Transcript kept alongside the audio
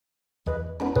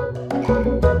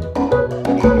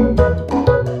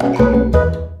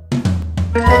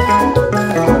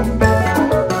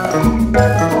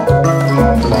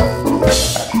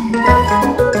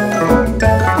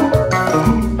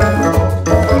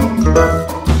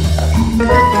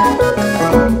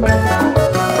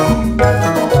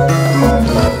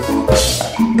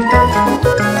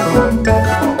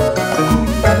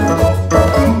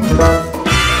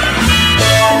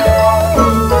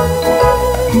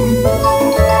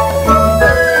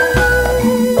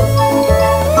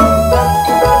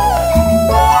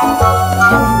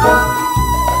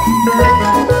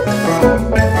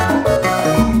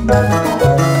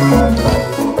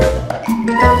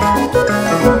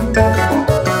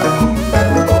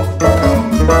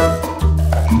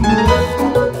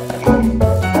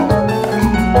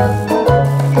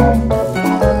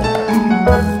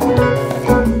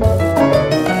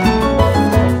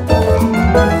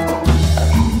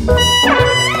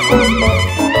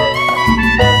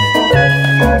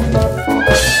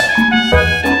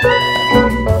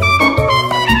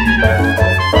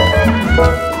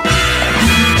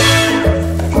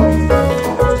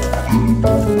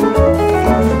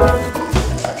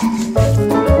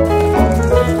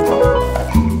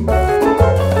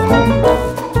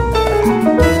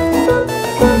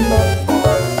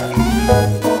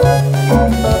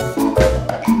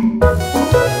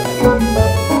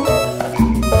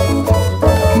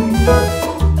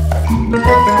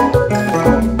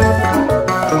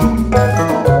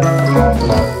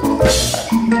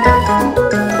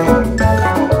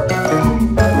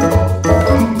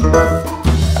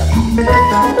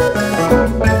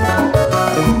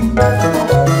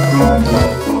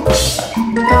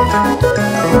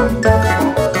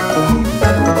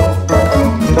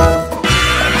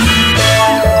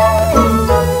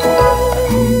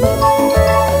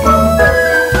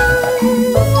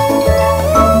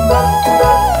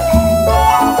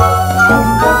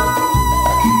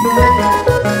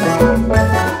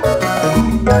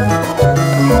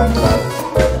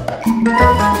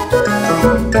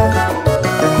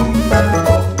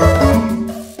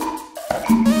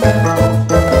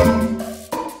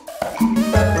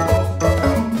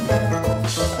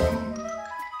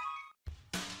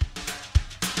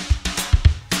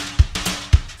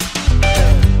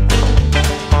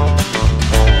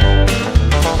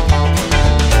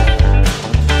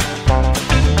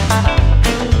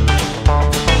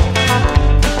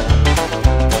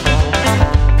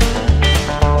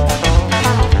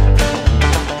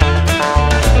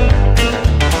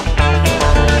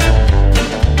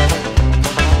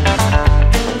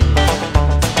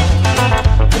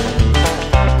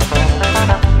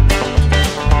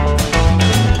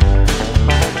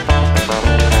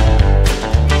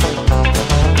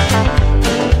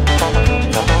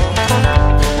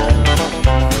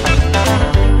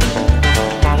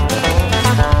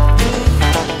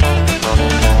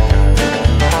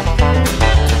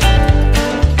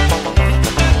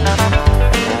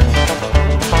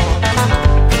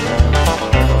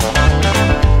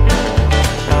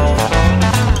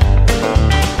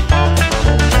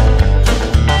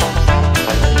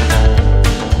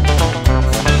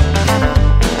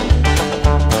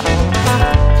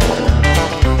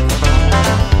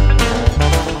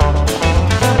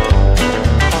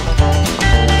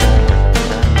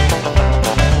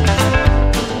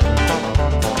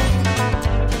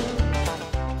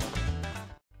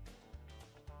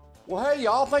Well, hey,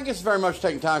 y'all, thank you very much for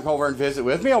taking time to come over and visit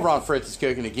with me over on Fritz's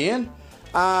Cooking again.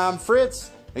 I'm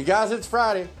Fritz, and guys, it's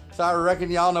Friday, so I reckon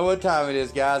y'all know what time it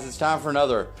is, guys. It's time for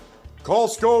another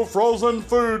Costco frozen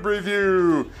food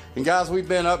review. And guys, we've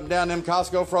been up and down them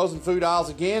Costco frozen food aisles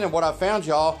again, and what I found,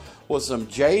 y'all, was some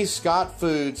J.Scott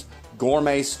Foods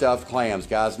gourmet stuffed clams,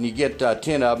 guys. And you get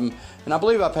 10 of them, and I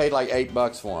believe I paid like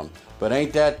 $8 for them. But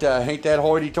ain't that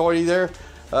hoity-toity there?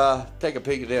 Take a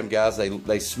peek at them, guys.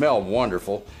 They smell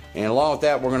wonderful. And along with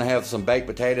that, we're gonna have some baked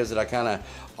potatoes that I kind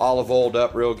of olive oiled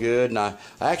up real good. And I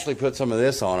actually put some of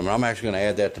this on them, and I'm actually gonna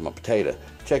add that to my potato.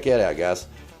 Check that out, guys.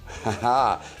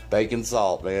 Bacon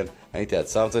salt, man. Ain't that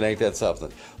something? Ain't that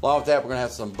something? Along with that, we're gonna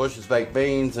have some Bush's baked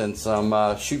beans and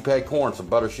some shoe peg corn, some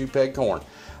butter shoe peg corn.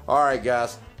 All right,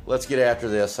 guys, let's get after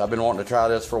this. I've been wanting to try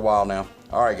this for a while now.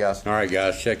 All right, guys. All right,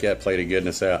 guys, check that plate of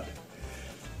goodness out.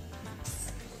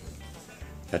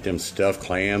 Got them stuffed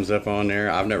clams up on there.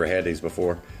 I've never had these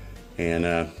before. And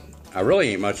I really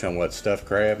ain't much on stuffed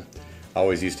crab. I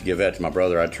always used to give that to my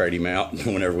brother. I'd trade him out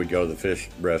whenever we'd go to the fish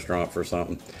restaurant for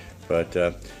something. But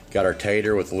got our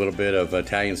tater with a little bit of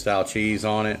Italian style cheese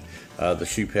on it, the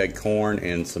shoe peg corn,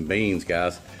 and some beans,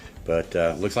 guys. But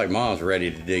looks like Mom's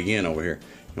ready to dig in over here.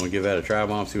 You want to give that a try,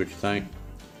 Mom, see what you think?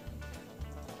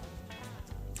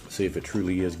 See if it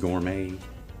truly is gourmet.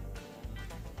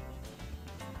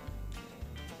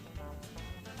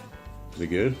 Is it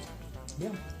good? Yeah.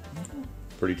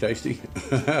 Pretty tasty.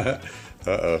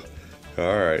 Uh-oh.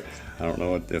 All right. I don't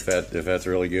know if that's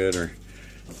really good or.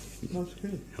 That's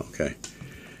good. Okay.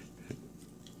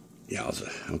 Yeah.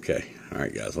 Okay. All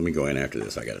right, guys. Let me go in after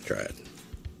this. I got to try it.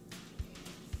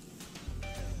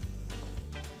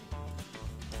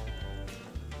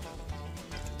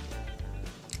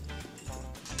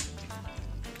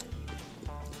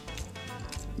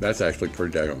 That's actually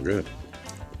pretty daggone good.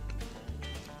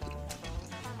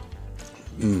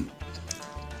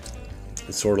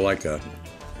 It's sort of like a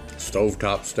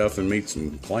stovetop stuffing meats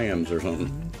and clams or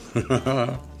something.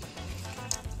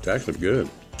 It's actually good.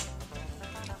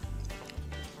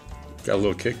 Got a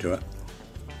little kick to it.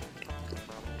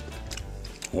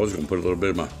 I was going to put a little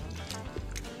bit of my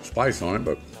spice on it,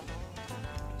 but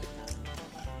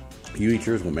you eat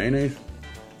yours with mayonnaise?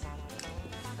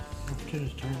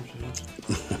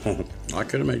 I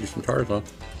could have made you some tartar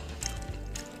sauce.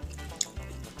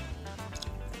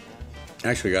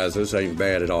 Actually, guys, this ain't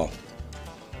bad at all.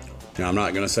 Now, I'm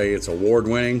not going to say it's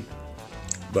award-winning,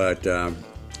 but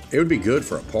it would be good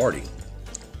for a party.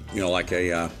 You know, like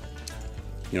a,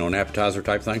 an appetizer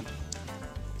type thing.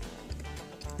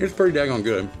 It's pretty daggone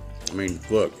good. I mean,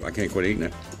 look, I can't quit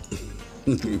eating it.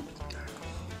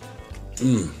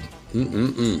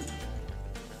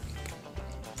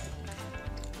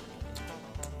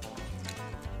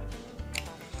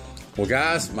 Well,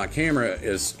 guys, my camera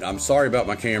is, I'm sorry about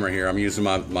my camera here. I'm using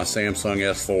my Samsung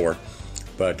S4,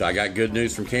 but I got good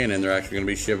news from Canon. They're actually going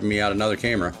to be shipping me out another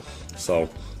camera. So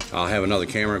I'll have another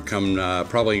camera come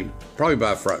probably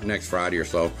by next Friday or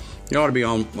so. You ought to be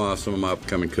on some of my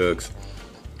upcoming cooks.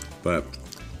 But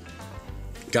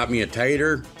got me a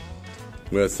tater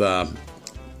with a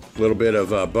little bit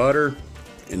of butter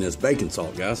and this bacon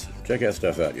salt, guys. Check that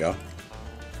stuff out, y'all.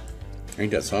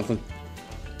 Ain't that something?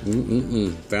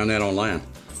 Found that online.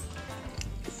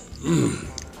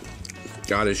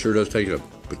 God, it sure does take a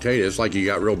potato. It's like you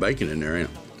got real bacon in there, ain't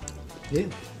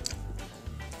it?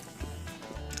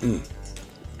 Yeah.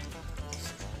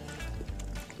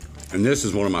 And this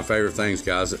is one of my favorite things,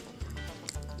 guys.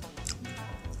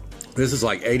 This is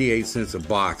like 88 cents a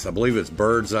box. I believe it's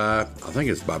Bird's Eye. I think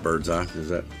it's by Bird's Eye. Is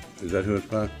that who it's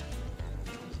by?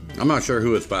 I'm not sure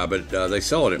who it's by, but they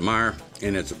sell it at Meijer,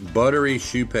 and it's buttery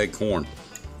shoe peg corn.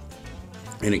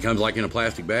 And it comes like in a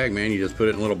plastic bag, man. You just put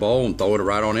it in a little bowl and throw it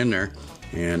right on in there.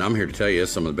 And I'm here to tell you,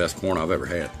 it's some of the best corn I've ever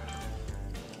had.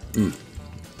 You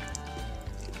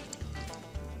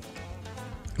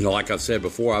know, like I said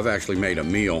before, I've actually made a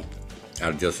meal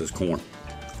out of just this corn.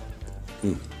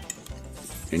 And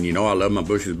you know I love my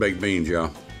Bush's baked beans,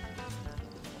 y'all.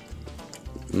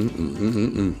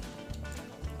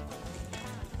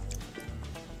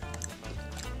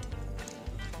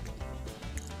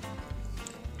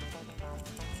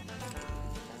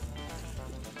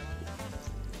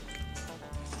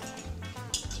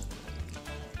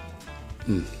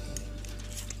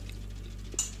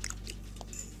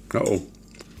 Uh-oh.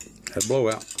 Had a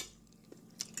blowout.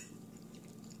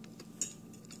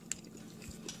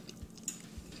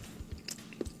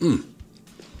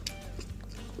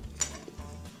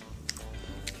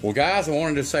 Well, guys, I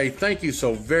wanted to say thank you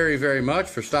so very, very much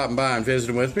for stopping by and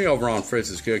visiting with me over on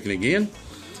Fritz's Cooking Again.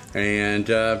 And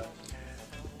I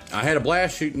had a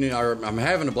blast shooting, or I'm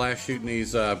having a blast shooting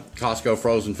these Costco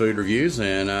frozen food reviews,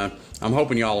 and I'm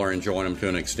hoping y'all are enjoying them to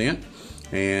an extent.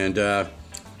 And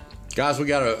guys, we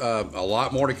got a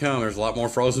lot more to come. There's a lot more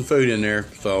frozen food in there.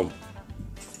 So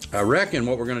I reckon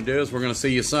what we're going to do is we're going to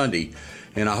see you Sunday.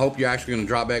 And I hope you're actually going to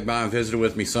drop back by and visit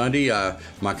with me Sunday.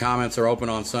 My comments are open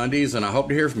on Sundays, and I hope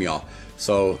to hear from y'all.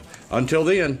 So until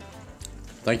then,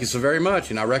 thank you so very much.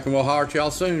 And I reckon we'll holler at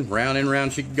y'all soon. Round and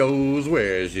round she goes,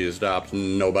 where she stops,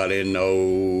 nobody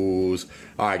knows.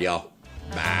 All right, y'all.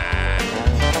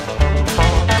 Bye.